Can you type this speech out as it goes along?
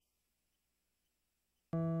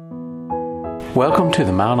Welcome to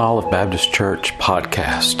the Mount Olive Baptist Church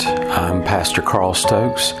podcast. I'm Pastor Carl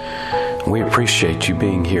Stokes. We appreciate you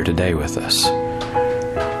being here today with us.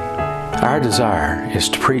 Our desire is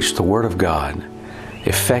to preach the Word of God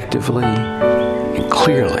effectively and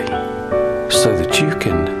clearly so that you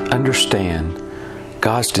can understand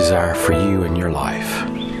God's desire for you in your life.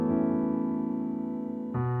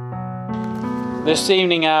 This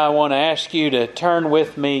evening I want to ask you to turn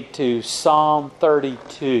with me to Psalm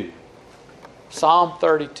 32. Psalm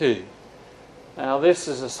 32. Now this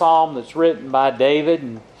is a psalm that's written by David,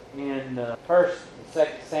 and in 1st and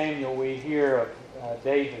 2nd Samuel we hear of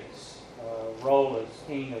David's role as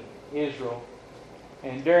king of Israel.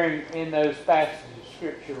 And in those passages of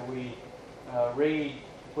Scripture we read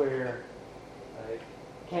where it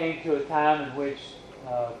came to a time in which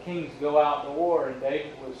kings go out to war, and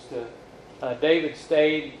David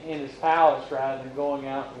stayed in his palace rather than going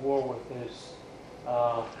out to war with his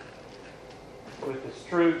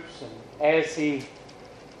troops. And as he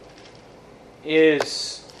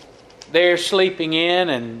is there sleeping in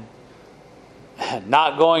and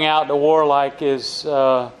not going out to war like his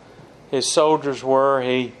soldiers were,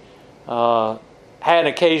 he had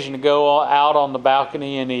occasion to go out on the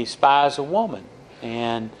balcony and he spies a woman.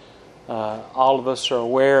 And all of us are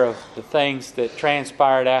aware of the things that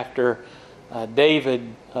transpired after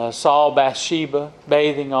David saw Bathsheba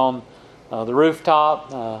bathing on the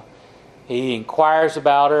rooftop. He inquires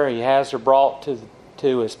about her. He has her brought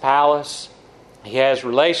to his palace. He has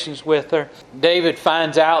relations with her. David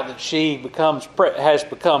finds out that she has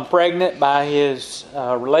become pregnant by his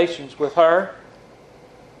relations with her.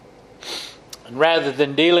 And rather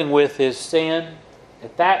than dealing with his sin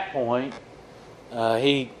at that point,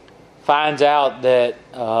 he finds out that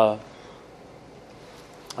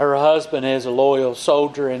her husband is a loyal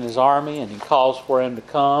soldier in his army, and he calls for him to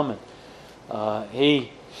come. And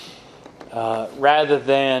he rather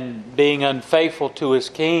than being unfaithful to his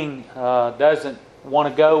king, doesn't want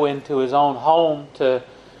to go into his own home to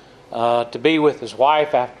be with his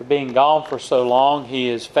wife after being gone for so long. He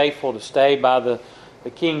is faithful to stay by the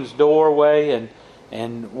king's doorway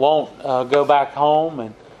and won't go back home.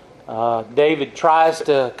 And David tries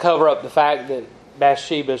to cover up the fact that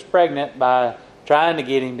Bathsheba is pregnant by trying to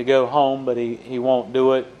get him to go home, but he won't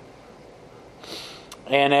do it.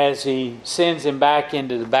 And as he sends him back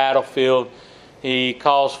into the battlefield, he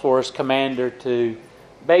calls for his commander to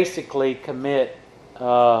basically commit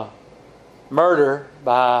murder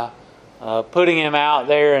by putting him out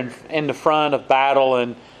there in the front of battle.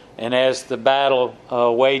 And as the battle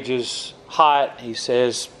wages hot, he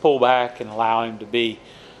says, pull back and allow him to be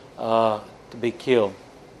killed.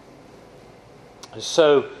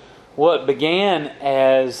 So what began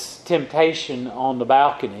as temptation on the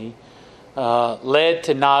balcony led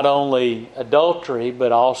to not only adultery,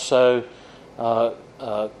 but also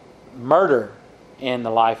murder in the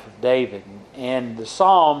life of David. And the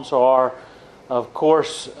Psalms are, of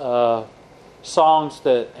course, songs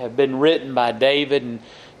that have been written by David. And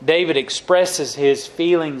David expresses his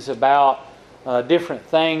feelings about different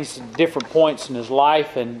things, different points in his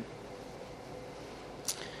life. And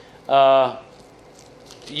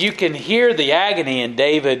you can hear the agony in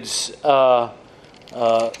David's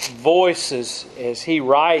voices as he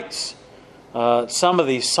writes some of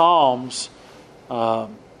these psalms.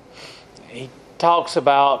 He talks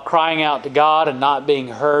about crying out to God and not being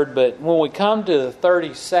heard. But when we come to the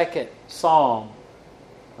 32nd psalm,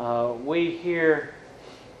 we hear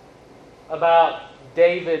about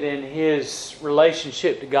David and his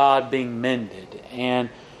relationship to God being mended, and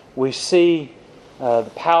we see the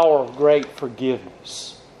power of great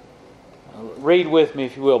forgiveness. Read with me,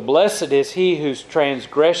 if you will. Blessed is he whose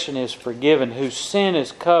transgression is forgiven, whose sin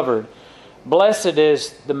is covered. Blessed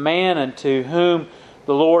is the man unto whom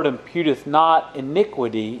the Lord imputeth not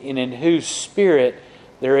iniquity, and in whose spirit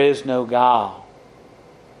there is no guile.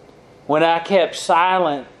 When I kept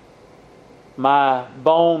silent, my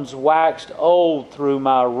bones waxed old through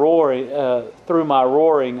my roaring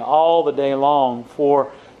all the day long.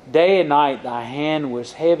 For day and night thy hand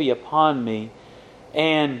was heavy upon me,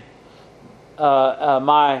 and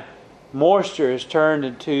my moisture is turned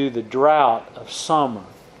into the drought of summer.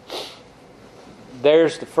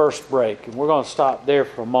 There's the first break, and we're going to stop there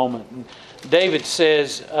for a moment. And David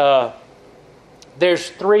says there's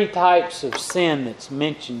three types of sin that's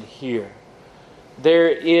mentioned here. There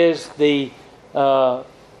is the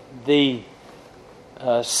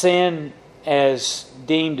sin as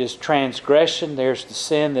deemed as transgression. There's the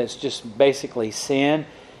sin that's just basically sin,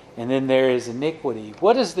 and then there is iniquity.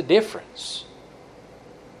 What is the difference?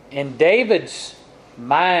 In David's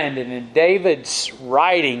mind and in David's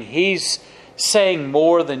writing, he's saying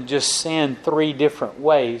more than just sin 3 different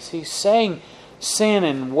ways. He's saying sin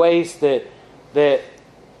in ways that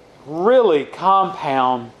really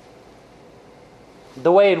compound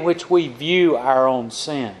the way in which we view our own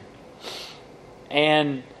sin.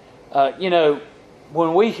 And,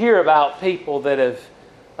 when we hear about people that have,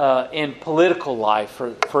 in political life,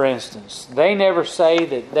 for instance, they never say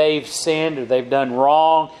that they've sinned or they've done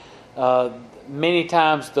wrong. Many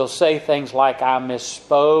times they'll say things like, I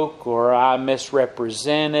misspoke, or I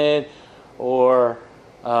misrepresented, or,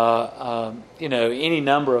 any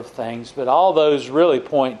number of things. But all those really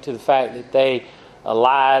point to the fact that they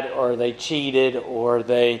lied, or they cheated, or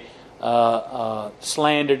they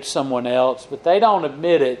slandered someone else. But they don't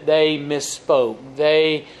admit it. They misspoke.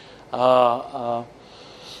 They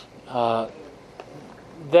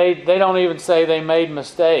don't even say they made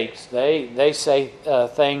mistakes. They say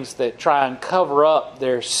things that try and cover up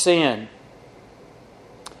their sin.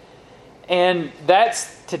 And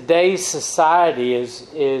that's today's society.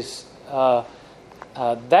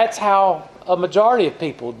 That's how a majority of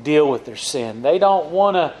people deal with their sin. They don't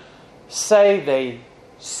want to say they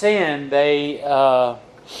sinned. They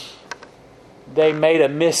made a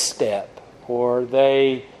misstep, or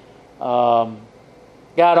they got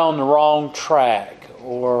on the wrong track,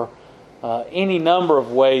 or any number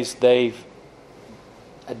of ways they've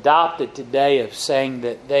adopted today of saying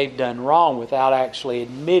that they've done wrong without actually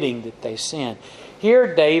admitting that they sinned.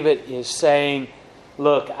 Here David is saying,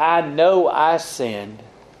 look, I know I sinned.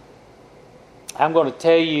 I'm going to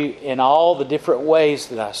tell you in all the different ways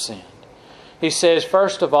that I sinned. He says,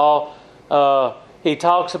 first of all, he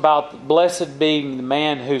talks about blessed being the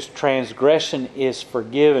man whose transgression is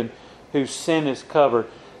forgiven, whose sin is covered.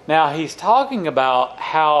 Now, he's talking about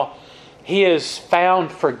how he has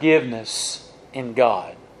found forgiveness in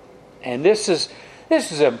God. And this is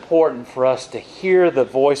important for us to hear the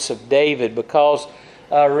voice of David, because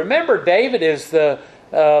remember, David is the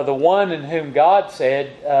one in whom God said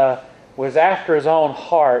was after his own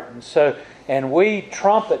heart. And we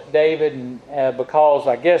trumpet David because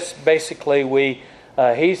I guess basically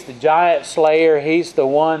he's the giant slayer. He's the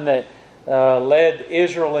one that led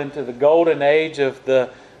Israel into the golden age of the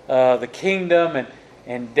kingdom,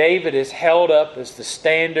 and David is held up as the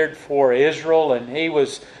standard for Israel, and he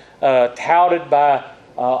was touted by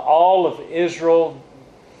all of Israel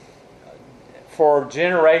for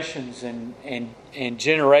generations and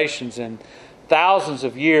generations and thousands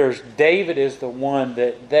of years. David is the one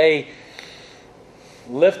that they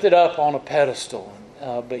lifted up on a pedestal,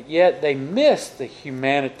 but yet they missed the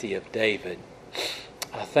humanity of David,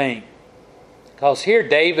 I think. Because here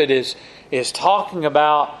David is talking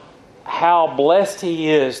about how blessed he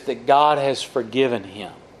is that God has forgiven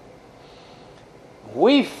him.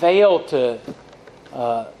 We fail to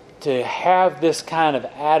have this kind of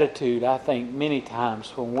attitude, I think, many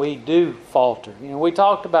times when we do falter. We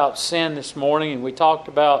talked about sin this morning, and we talked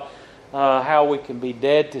about how we can be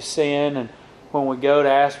dead to sin, and when we go to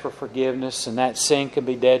ask for forgiveness, and that sin can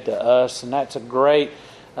be dead to us, and that's a great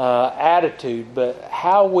attitude. But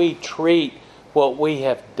how we treat what we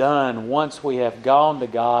have done once we have gone to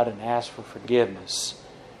God and asked for forgiveness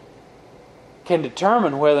can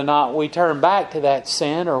determine whether or not we turn back to that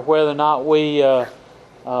sin, or whether or not we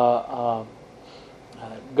go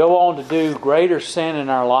on to do greater sin in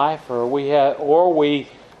our life, or we have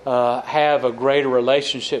a greater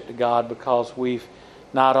relationship to God because we've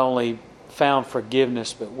not only found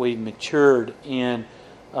forgiveness, but we've matured in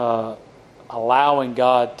allowing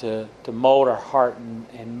God to mold our heart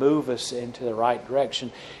and move us into the right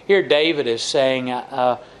direction. Here David is saying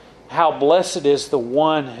how blessed is the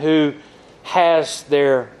one who has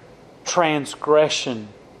their transgression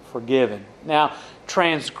forgiven. Now,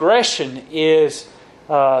 transgression is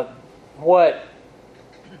what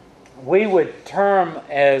we would term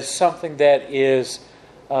as something that is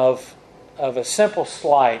of a simple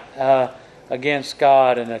slight against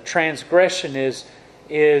God, and a transgression is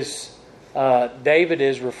David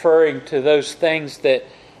is referring to those things that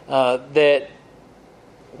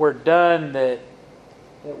were done that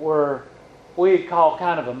we'd call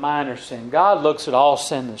kind of a minor sin. God looks at all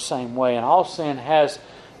sin the same way, and all sin has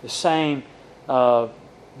the same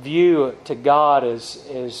view to God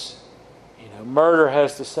as murder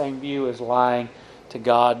has the same view as lying to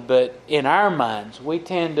God. But in our minds, we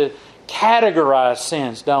tend to categorize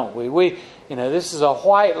sins, don't we? This is a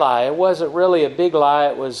white lie. It wasn't really a big lie.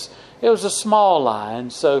 It was a small lie,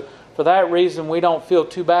 and so for that reason, we don't feel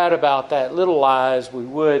too bad about that little lie as we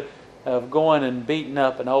would of going and beating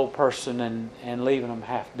up an old person and leaving them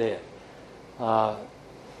half dead.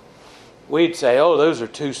 We'd say, those are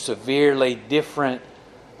two severely different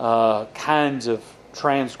kinds of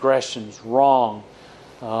transgressions, wrong.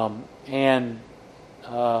 But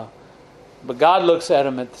God looks at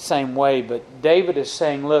them at the same way. But David is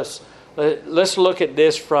saying, let's look at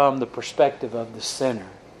this from the perspective of the sinner.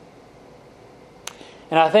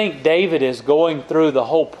 And I think David is going through the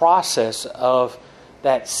whole process of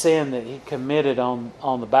that sin that he committed on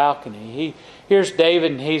the balcony. Here's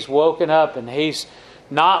David, and he's woken up, and he's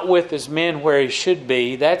not with his men where he should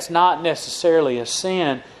be. That's not necessarily a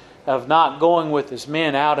sin of not going with his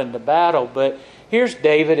men out into battle. But here's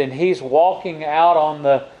David, and he's walking out on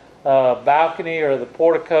the balcony or the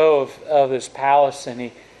portico of his palace,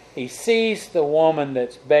 and he sees the woman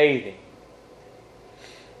that's bathing.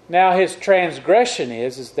 Now his transgression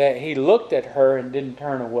is that he looked at her and didn't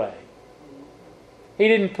turn away. He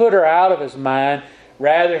didn't put her out of his mind.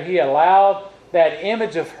 Rather, he allowed that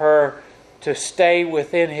image of her to stay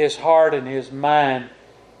within his heart and his mind.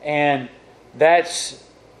 And that's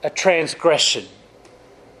a transgression.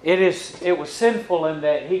 It was sinful in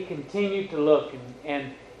that he continued to look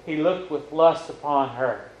and he looked with lust upon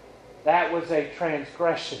her. That was a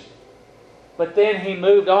transgression. But then he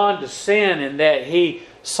moved on to sin in that he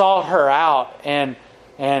sought her out and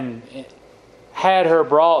had her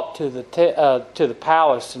brought to the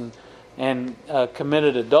palace and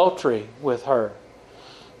committed adultery with her.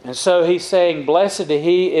 And so he's saying, blessed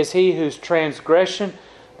is he whose transgression,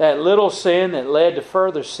 that little sin that led to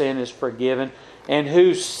further sin, is forgiven, and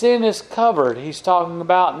whose sin is covered. He's talking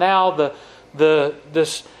about now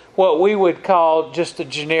this what we would call just a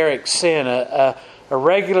generic sin, a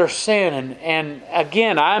regular sin. And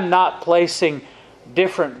again, I'm not placing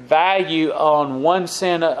different value on one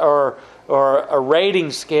sin or a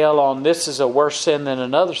rating scale on this is a worse sin than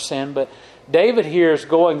another sin. But David here is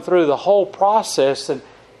going through the whole process, and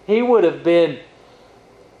he would have been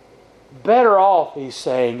better off, he's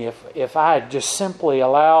saying, if I had just simply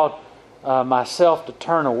allowed myself to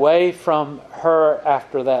turn away from her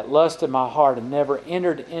after that lust in my heart and never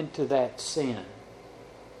entered into that sin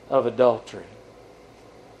of adultery.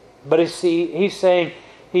 But he's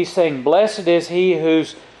saying, blessed is he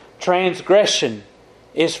whose transgression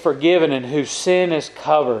is forgiven and whose sin is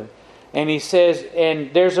covered. And he says,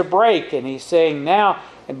 and there's a break, and he's saying now,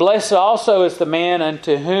 and blessed also is the man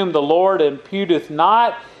unto whom the Lord imputeth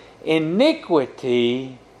not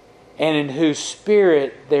iniquity, and in whose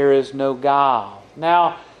spirit there is no guile.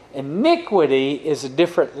 Now, iniquity is a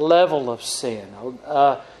different level of sin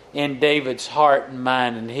in David's heart and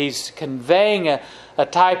mind, and he's conveying a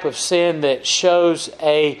type of sin that shows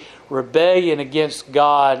a rebellion against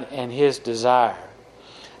God and His desire.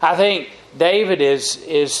 I think David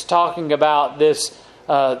is talking about this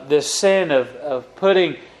sin of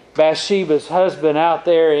putting Bathsheba's husband out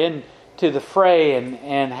there into the fray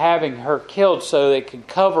and having her killed so they could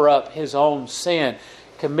cover up his own sin,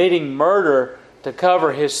 committing murder to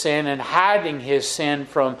cover his sin and hiding his sin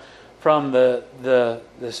from the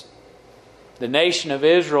nation of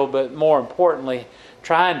Israel, but more importantly,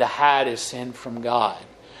 trying to hide his sin from God.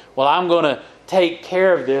 Well, I'm going to take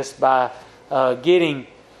care of this by getting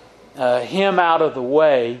him out of the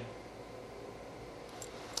way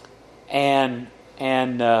and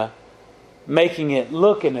making it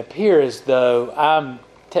look and appear as though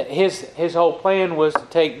his whole plan was to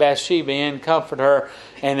take Bathsheba in, comfort her,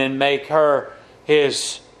 and then make her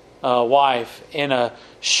his wife in a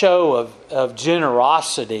show of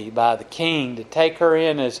generosity by the king to take her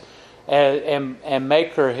in and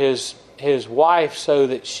make her his wife so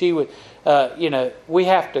that she would, we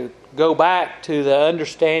have to go back to the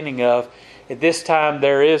understanding of at this time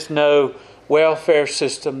there is no welfare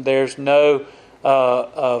system, there's no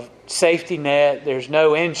safety net, there's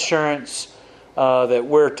no insurance that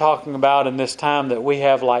we're talking about in this time that we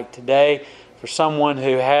have like today for someone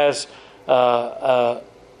who has a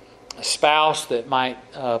spouse that might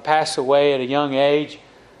pass away at a young age.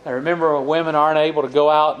 I remember women aren't able to go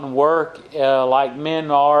out and work like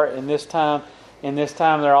men are in this time. In this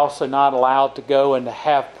time, they're also not allowed to go and to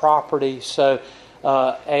have property. So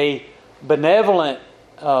a benevolent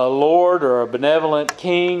lord or a benevolent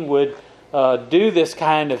king would do this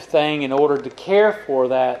kind of thing in order to care for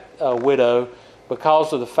that widow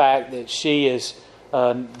because of the fact that she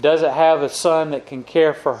doesn't have a son that can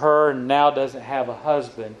care for her and now doesn't have a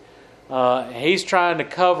husband. He's trying to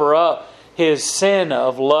cover up his sin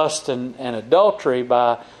of lust and adultery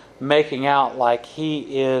by making out like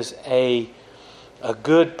he is a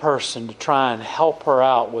good person to try and help her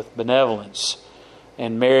out with benevolence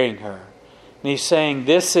and marrying her. And he's saying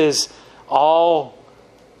this is all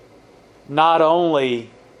not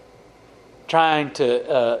only trying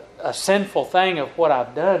to a sinful thing of what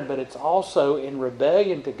I've done, but it's also in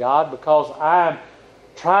rebellion to God because I'm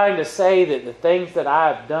trying to say that the things that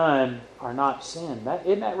I've done are not sin.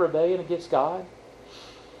 Isn't that rebellion against God?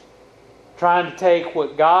 Trying to take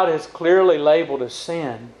what God has clearly labeled as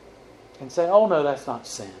sin and say, oh no, that's not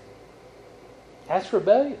sin. That's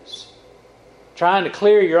rebellious. Trying to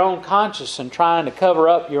clear your own conscience and trying to cover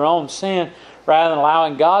up your own sin rather than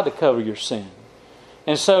allowing God to cover your sin.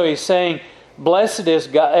 And so he's saying, blessed is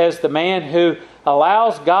God, as the man who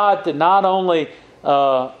allows God to not only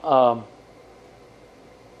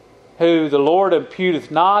who the Lord imputeth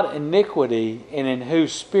not iniquity, and in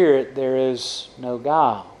whose spirit there is no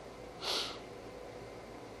guile.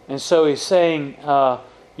 And so he's saying,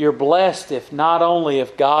 you're blessed if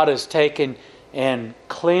God has taken and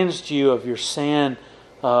cleansed you of your sin,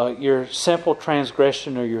 your simple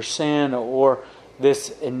transgression or your sin, or this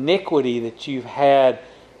iniquity that you've had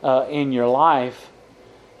in your life.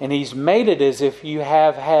 And He's made it as if you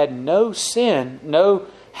have had no sin, no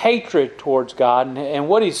hatred towards God. And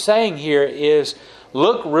what He's saying here is,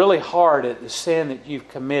 look really hard at the sin that you've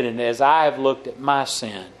committed as I have looked at my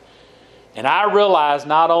sin. And I realize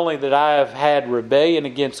not only that I have had rebellion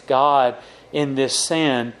against God in this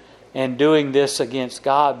sin and doing this against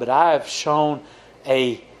God, but I have shown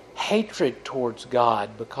a hatred towards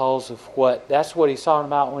God because of that's what He's talking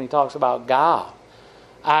about when He talks about guile.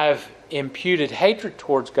 I've imputed hatred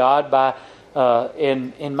towards God by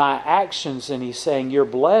in my actions, and He's saying you're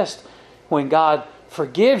blessed when God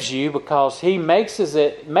forgives you, because He makes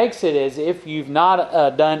it as if you've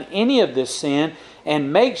not done any of this sin,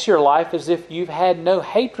 and makes your life as if you've had no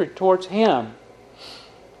hatred towards Him.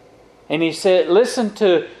 And He said, listen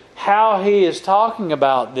to how He is talking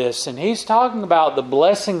about this, and He's talking about the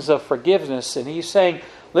blessings of forgiveness, and He's saying,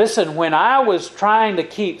 listen, when I was trying to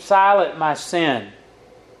keep silent my sin,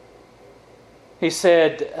 He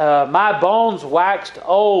said, my bones waxed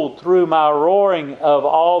old through my roaring of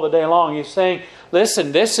all the day long. He's saying,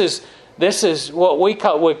 listen, this is what we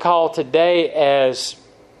would call today as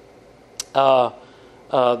the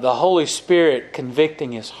Holy Spirit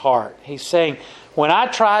convicting His heart. He's saying, when I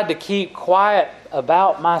tried to keep quiet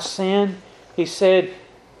about my sin, He said,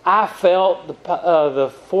 I felt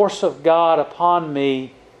the force of God upon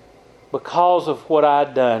me because of what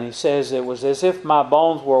I'd done. He says it was as if my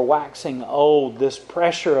bones were waxing old, this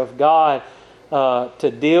pressure of God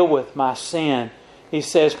to deal with my sin. He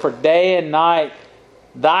says, for day and night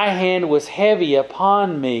Thy hand was heavy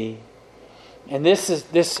upon me. And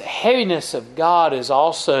this heaviness of God is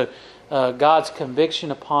also God's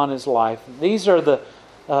conviction upon his life. These are the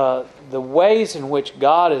ways in which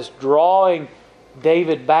God is drawing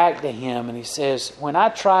David back to Him. And he says, when I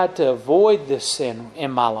tried to avoid this sin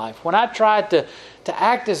in my life, when I tried to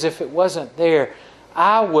act as if it wasn't there,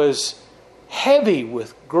 I was heavy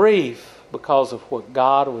with grief because of what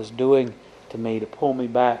God was doing to me to pull me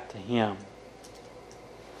back to Him.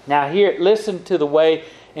 Now here, listen to the way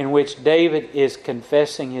in which David is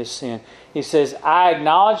confessing his sin. He says, I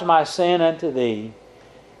acknowledge my sin unto Thee,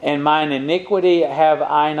 and mine iniquity have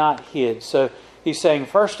I not hid. So he's saying,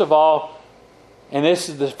 first of all, and this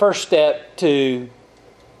is the first step to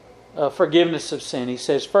forgiveness of sin. He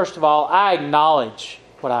says, first of all, I acknowledge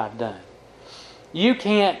what I've done. You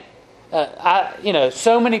can't,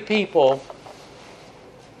 so many people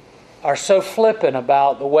are so flippant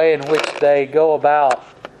about the way in which they go about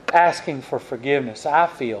asking for forgiveness. I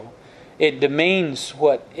feel it demeans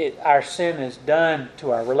what our sin has done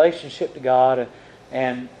to our relationship to God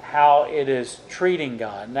and how it is treating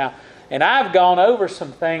God. Now, and I've gone over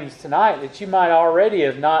some things tonight that you might already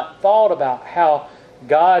have not thought about, how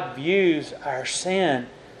God views our sin.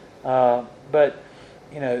 But,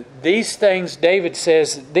 these things, David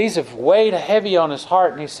says, these have weighed heavy on his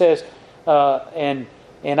heart. And he says, and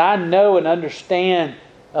I know and understand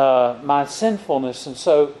my sinfulness. And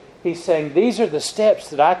so he's saying, these are the steps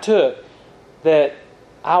that I took that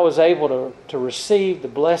I was able to receive the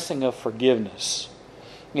blessing of forgiveness.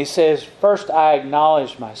 He says, first I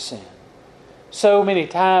acknowledge my sin. So many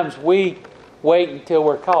times we wait until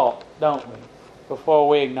we're caught, don't we, before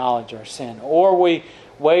we acknowledge our sin. Or we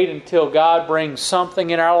wait until God brings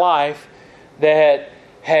something in our life that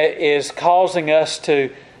is causing us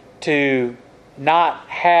to not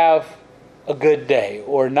have a good day,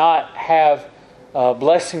 or not have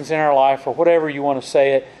blessings in our life, or whatever you want to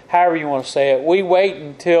say it, however you want to say it. We wait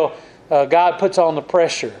until God puts on the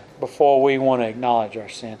pressure before we want to acknowledge our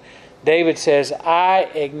sin. David says, I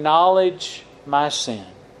acknowledge my sin.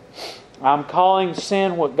 I'm calling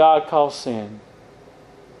sin what God calls sin.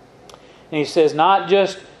 And he says, not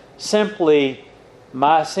just simply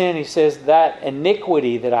my sin, he says that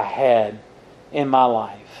iniquity that I had in my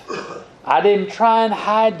life. I didn't try and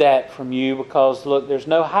hide that from you, because look, there's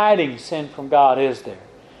no hiding sin from God, is there?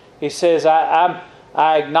 He says, I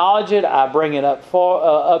acknowledge it. I bring it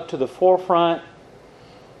up to the forefront.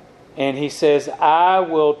 And he says, I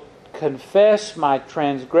will confess my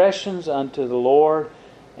transgressions unto the Lord,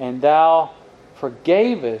 and thou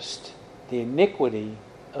forgavest the iniquity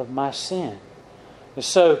of my sin. And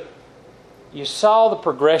so you saw the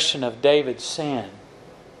progression of David's sin.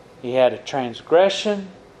 He had a transgression,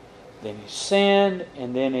 then he sinned,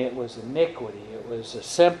 and then it was iniquity. It was a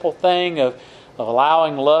simple thing of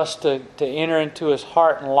allowing lust to enter into his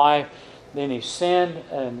heart and life. Then he sinned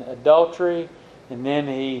in adultery, and then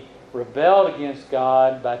he rebelled against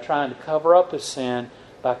God by trying to cover up his sin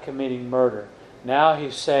by committing murder. Now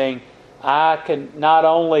he's saying, not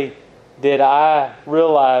only did I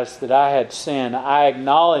realize that I had sinned, I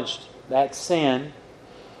acknowledged that sin,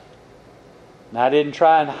 and I didn't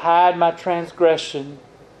try and hide my transgression.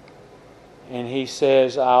 And he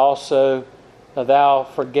says, I also, thou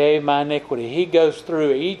forgave my iniquity. He goes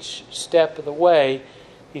through each step of the way.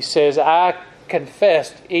 He says, I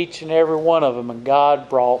confessed each and every one of them, and God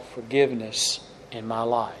brought forgiveness in my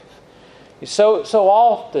life. So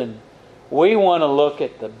often we want to look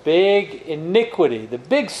at the big iniquity, the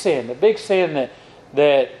big sin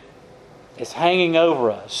that is hanging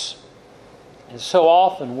over us. And so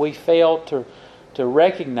often we fail to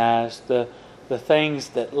recognize the things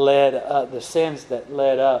that led up, the sins that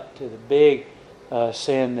led up to the big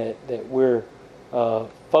sin that we're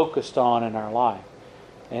focused on in our life.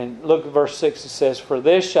 And look at verse 6. It says, For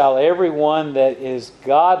this shall every one that is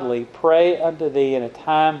godly pray unto thee in a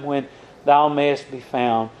time when thou mayest be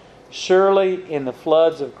found. Surely in the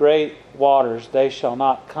floods of great waters they shall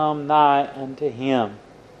not come nigh unto him.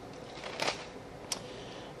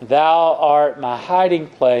 Thou art my hiding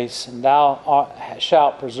place, and thou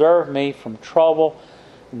shalt preserve me from trouble,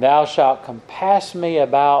 and thou shalt compass me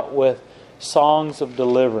about with songs of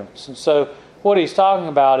deliverance. And so what he's talking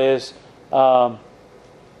about is,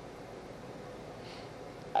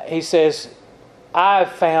 he says,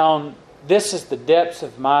 I've found, this is the depths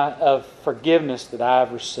of forgiveness that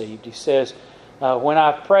I've received. He says, when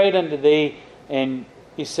I've prayed unto thee, and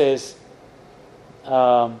he says,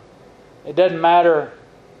 it doesn't matter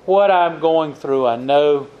what I'm going through, I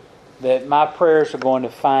know that my prayers are going to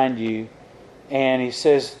find you. And he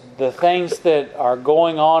says, the things that are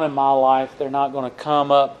going on in my life, they're not going to come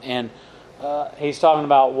up. And he's talking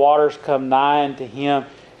about waters come nigh unto him.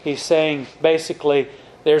 He's saying, basically,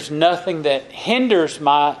 there's nothing that hinders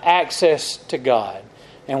my access to God.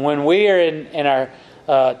 And when we are in our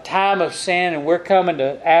time of sin and we're coming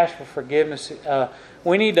to ask for forgiveness,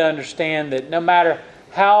 we need to understand that no matter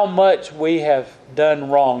how much we have done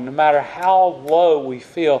wrong, no matter how low we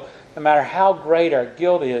feel, no matter how great our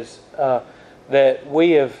guilt is that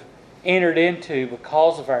we have entered into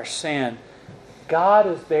because of our sin, God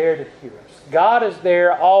is there to hear us. God is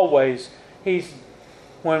there always.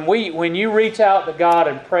 When you reach out to God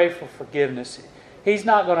and pray for forgiveness, He's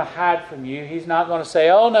not going to hide from you. He's not going to say,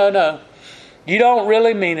 oh, no, you don't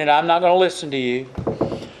really mean it. I'm not going to listen to you.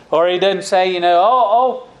 Or He doesn't say,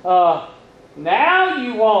 now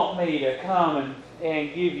you want me to come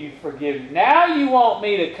and give you forgiveness. Now you want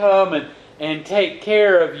me to come and take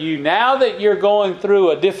care of you. Now that you're going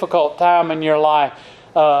through a difficult time in your life,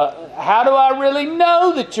 how do I really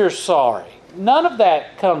know that you're sorry? None of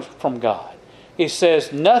that comes from God. He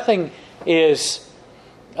says nothing is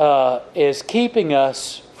keeping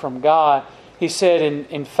us from God. He said,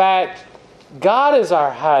 in fact, God is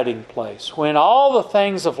our hiding place. When all the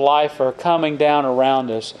things of life are coming down around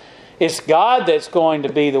us, it's God that's going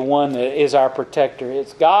to be the one that is our protector.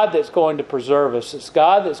 It's God that's going to preserve us. It's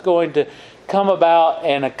God that's going to come about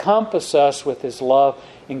and encompass us with His love,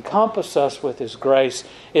 encompass us with His grace.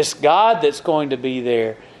 It's God that's going to be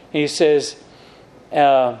there. He says,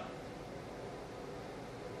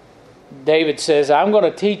 David says, I'm going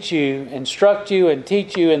to teach you, instruct you, and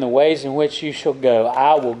teach you in the ways in which you shall go.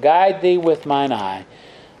 I will guide thee with mine eye.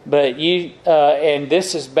 But you, and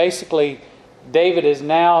this is basically, David is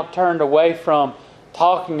now turned away from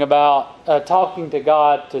talking to God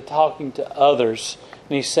to talking to others.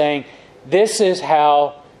 And he's saying, this is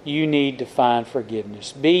how you need to find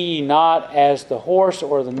forgiveness. Be ye not as the horse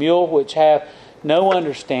or the mule, which have no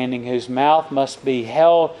understanding, whose mouth must be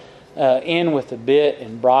held in with a bit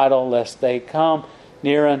and bridle, lest they come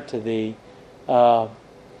near unto thee.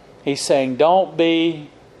 He's saying, don't be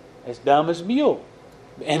as dumb as a mule.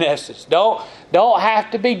 In essence, don't have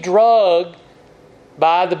to be drugged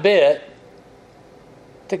by the bit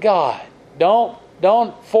to God. Don't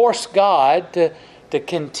force God to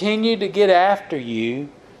continue to get after you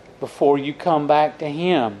before you come back to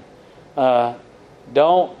Him. Don't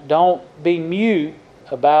be mute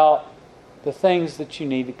about the things that you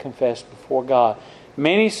need to confess before God.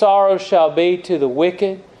 Many sorrows shall be to the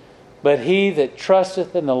wicked, but he that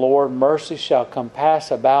trusteth in the Lord, mercy shall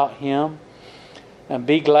compass about him. And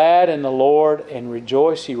be glad in the Lord, and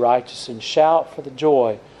rejoice, ye righteous, and shout for the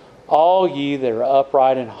joy, all ye that are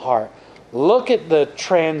upright in heart. Look at the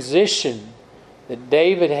transition that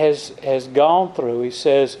David has gone through. He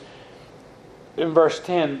says in verse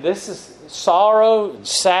 10, this is sorrow and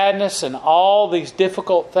sadness, and all these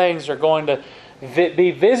difficult things are going to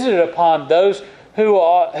be visited upon those who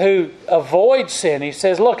avoid sin. He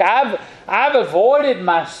says, look, I've avoided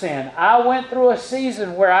my sin. I went through a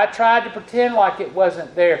season where I tried to pretend like it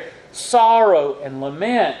wasn't there. Sorrow and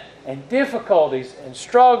lament and difficulties and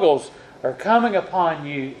struggles are coming upon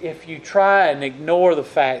you if you try and ignore the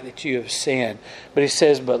fact that you have sinned. But he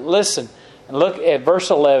says, but listen, and look at verse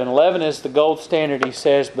 11. 11 is the gold standard. He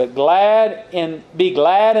says, but be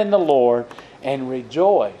glad in the Lord and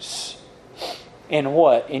rejoice. In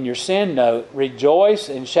what? In your sin note, rejoice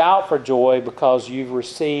and shout for joy because you've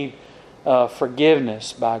received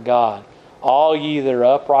forgiveness by God. All ye that are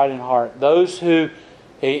upright in heart. Those who,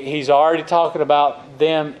 he's already talking about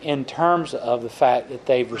them in terms of the fact that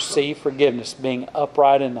they've received forgiveness, being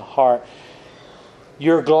upright in the heart.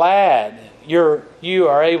 You're glad. You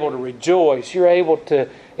are able to rejoice. You're able to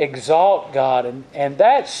exalt God. And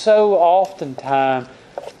that's so oftentimes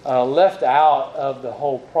left out of the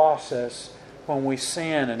whole process when we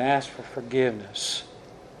sin and ask for forgiveness.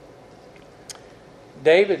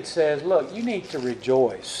 David says, look, you need to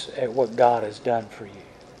rejoice at what God has done for you.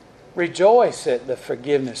 Rejoice at the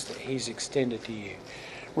forgiveness that He's extended to you.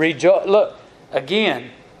 Look,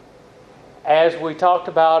 again, as we talked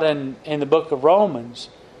about in the book of Romans,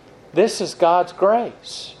 this is God's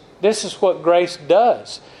grace. This is what grace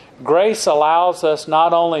does. Grace allows us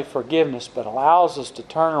not only forgiveness, but allows us to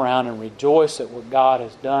turn around and rejoice at what God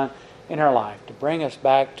has done in our life, to bring us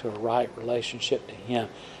back to a right relationship to Him.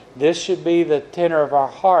 This should be the tenor of our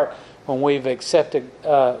heart when we've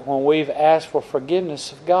when we've asked for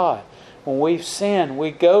forgiveness of God. When we've sinned,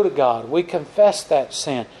 we go to God. We confess that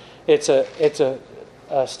sin. It's a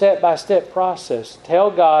step-by-step process.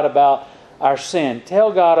 Tell God about our sin.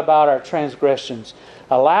 Tell God about our transgressions.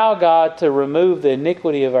 Allow God to remove the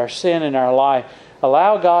iniquity of our sin in our life.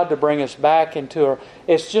 Allow God to bring us back into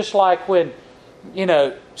it's just like when,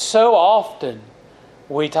 so often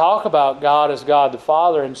we talk about God as God the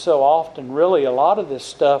Father, and so often really a lot of this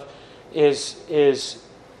stuff is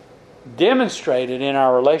demonstrated in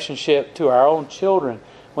our relationship to our own children.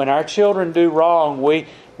 When our children do wrong,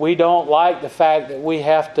 we don't like the fact that we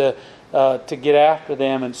have to get after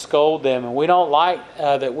them and scold them, and we don't like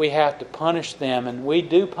that we have to punish them, and we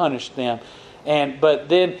do punish them. But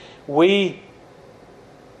then we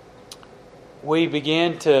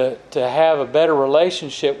begin to have a better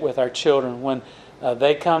relationship with our children when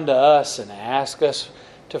they come to us and ask us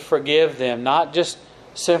to forgive them, not just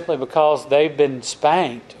simply because they've been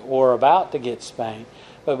spanked or about to get spanked,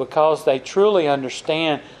 but because they truly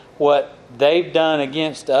understand what they've done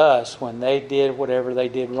against us when they did whatever they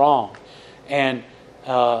did wrong. And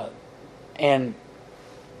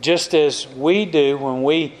just as we do when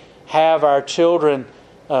we have our children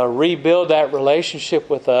rebuild that relationship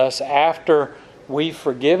with us after we've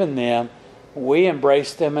forgiven them, we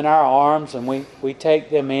embrace them in our arms, and we take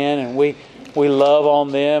them in, and we love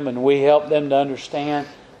on them, and we help them to understand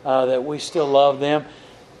that we still love them.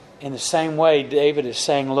 In the same way, David is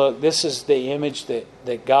saying, look, this is the image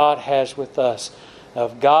that God has with us,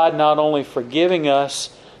 of God not only forgiving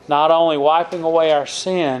us, not only wiping away our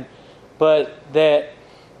sin, but that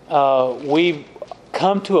we've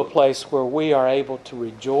come to a place where we are able to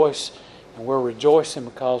rejoice. And we're rejoicing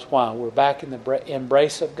because, why? We're back in the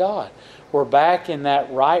embrace of God. We're back in that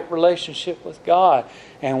right relationship with God.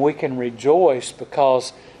 And we can rejoice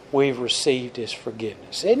because we've received His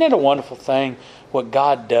forgiveness. Isn't it a wonderful thing what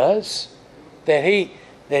God does? That He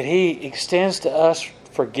extends to us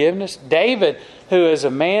forgiveness. David, who is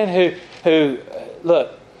a man who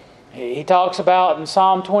look, he talks about in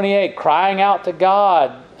Psalm 28, crying out to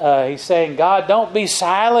God. He's saying, God, don't be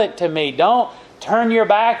silent to me. Don't turn your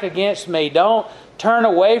back against me. Don't turn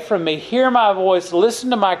away from me. Hear my voice. Listen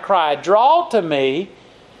to my cry. Draw to me.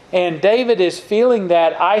 And David is feeling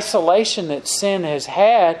that isolation that sin has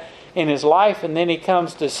had in his life. And then he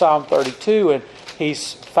comes to Psalm 32, and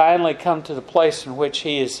he's finally come to the place in which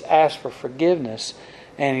he has asked for forgiveness.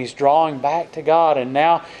 And he's drawing back to God. And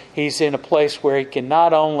now he's in a place where he can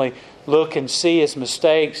not only look and see his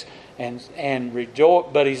mistakes and rejoice,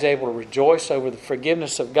 but he's able to rejoice over the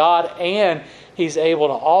forgiveness of God. And he's able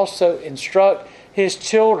to also instruct his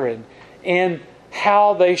children in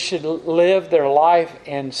how they should live their life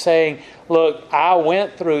and saying, look, I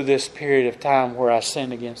went through this period of time where I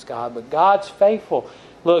sinned against God, but God's faithful.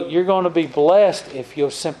 Look, you're going to be blessed if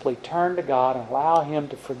you'll simply turn to God and allow Him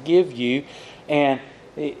to forgive you. And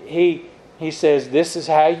He says, this is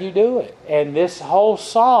how you do it. And this whole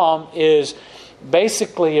psalm is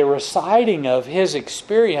basically a reciting of His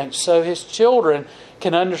experience so His children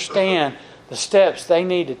can understand the steps they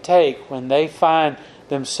need to take when they find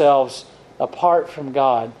themselves apart from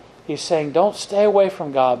God. He's saying, don't stay away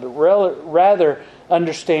from God, but rather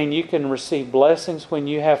understand you can receive blessings when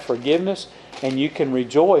you have forgiveness, and you can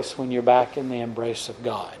rejoice when you're back in the embrace of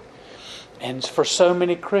God. And for so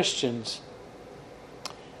many Christians,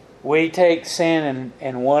 we take sin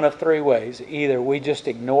in one of three ways. Either we just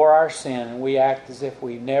ignore our sin and we act as if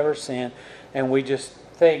we've never sinned, and we just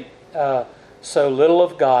think so little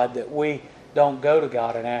of God that we don't go to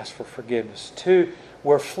God and ask for forgiveness. Two,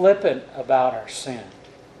 we're flippant about our sin,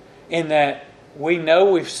 in that we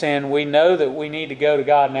know we've sinned, we know that we need to go to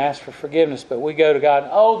God and ask for forgiveness, but we go to God,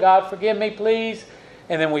 oh God, forgive me please,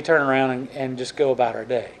 and then we turn around and just go about our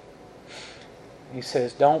day. He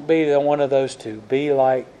says, don't be one of those two. Be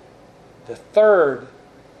like the third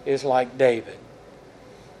is like David.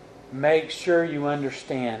 Make sure you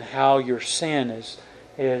understand how your sin is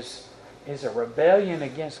a rebellion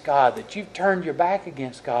against God, that you've turned your back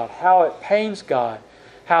against God, how it pains God,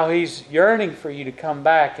 how He's yearning for you to come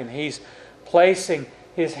back, and He's placing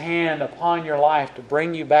His hand upon your life to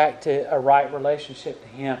bring you back to a right relationship to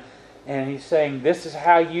Him. And He's saying this is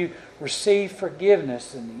how you receive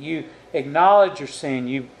forgiveness, and you acknowledge your sin,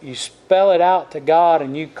 you spell it out to God,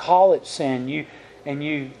 and you call it sin,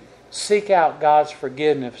 you seek out God's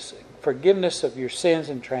forgiveness of your sins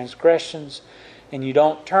and transgressions, and you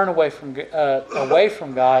don't turn away from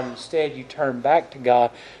God. Instead, you turn back to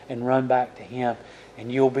God and run back to Him,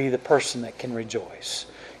 and you'll be the person that can rejoice.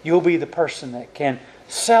 You'll be the person that can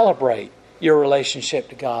celebrate your relationship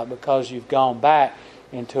to God because you've gone back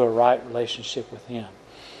into a right relationship with Him.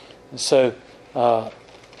 And so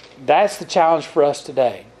that's the challenge for us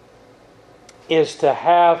today, is to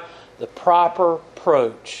have the proper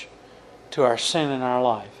approach to our sin in our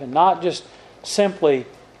life, and not just simply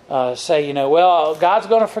say, well, God's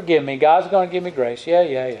going to forgive me. God's going to give me grace.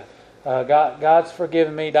 Yeah. God's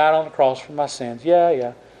forgiven me, died on the cross for my sins.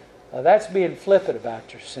 Yeah. That's being flippant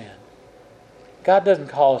about your sin. God doesn't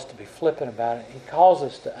call us to be flippant about it. He calls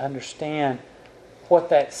us to understand what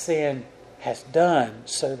that sin has done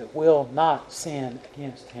so that we'll not sin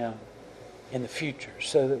against Him in the future,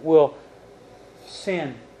 so that we'll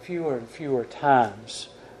sin fewer and fewer times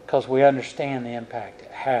because we understand the impact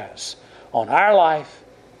it has on our life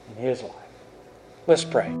and His life. Let's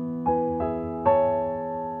pray.